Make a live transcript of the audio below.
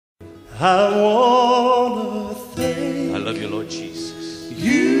I wanna thank I love you, Lord Jesus.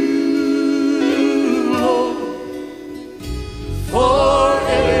 you, Lord, for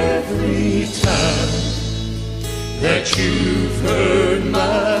every time that you've heard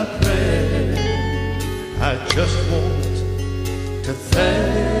my prayer. I just want to thank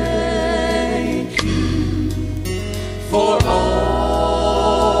you for always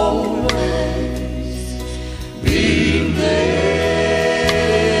being there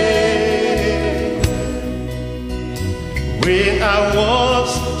when I was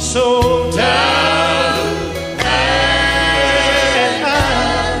so down and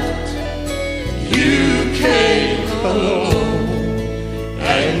out. You came along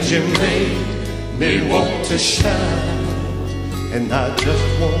and you made me want to shout, and I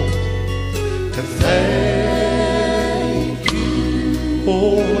just want to thank you,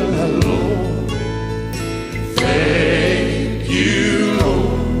 oh my Lord. Thank you,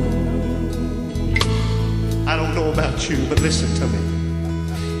 Lord. I don't know about you, but listen to me.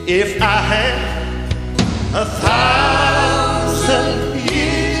 If I had 1,000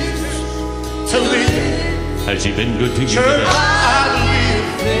 years to live, Has he been good to you church, today? I'd live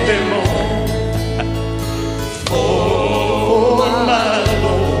them all for my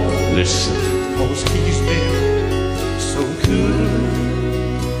Lord. Listen. Cause he's been so good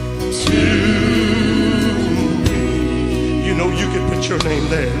to me. You know, you can put your name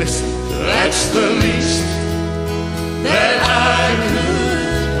there. Listen, that's the least that I could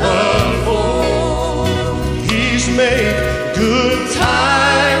afford. He's made good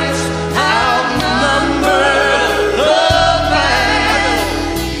times outnumber the bad.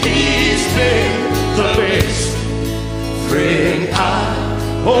 He's been the best friend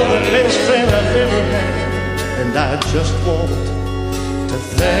the best friend I've ever had. And I just want to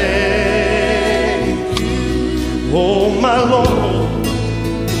thank you, oh my Lord.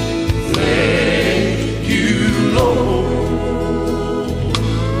 Thank you, Lord.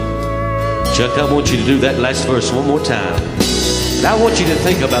 Chuck, I want you to do that last verse one more time. And I want you to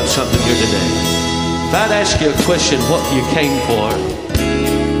think about something here today. If I'd ask you a question, what you came for,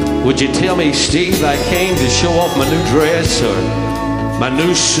 would you tell me, Steve, I came to show off my new dress or my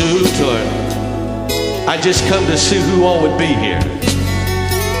new suit, or I just come to see who all would be here?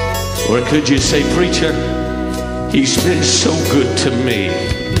 Or could you say, preacher, he's been so good to me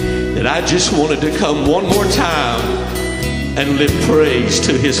that I just wanted to come one more time and lift praise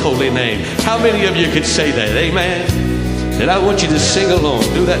to his holy name? How many of you could say that? Amen. And I want you to sing along.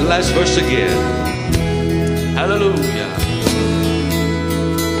 Do that last verse again. Hallelujah.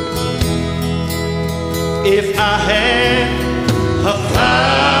 If I had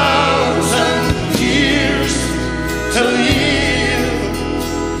 1,000 years to live,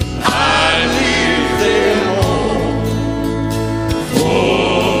 I'd live them all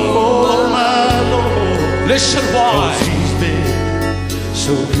for my Lord. Listen, why? 'Cause he's been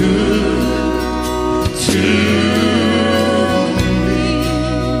so good to me.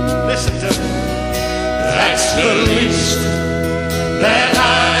 Listen to me. That's the least that I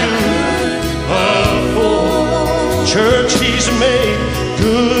could afford. Church, he's made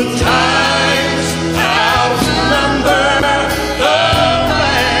good times outnumber the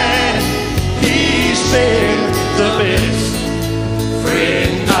bad. He's been the best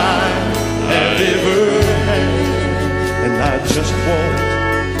friend I have ever had. And I just want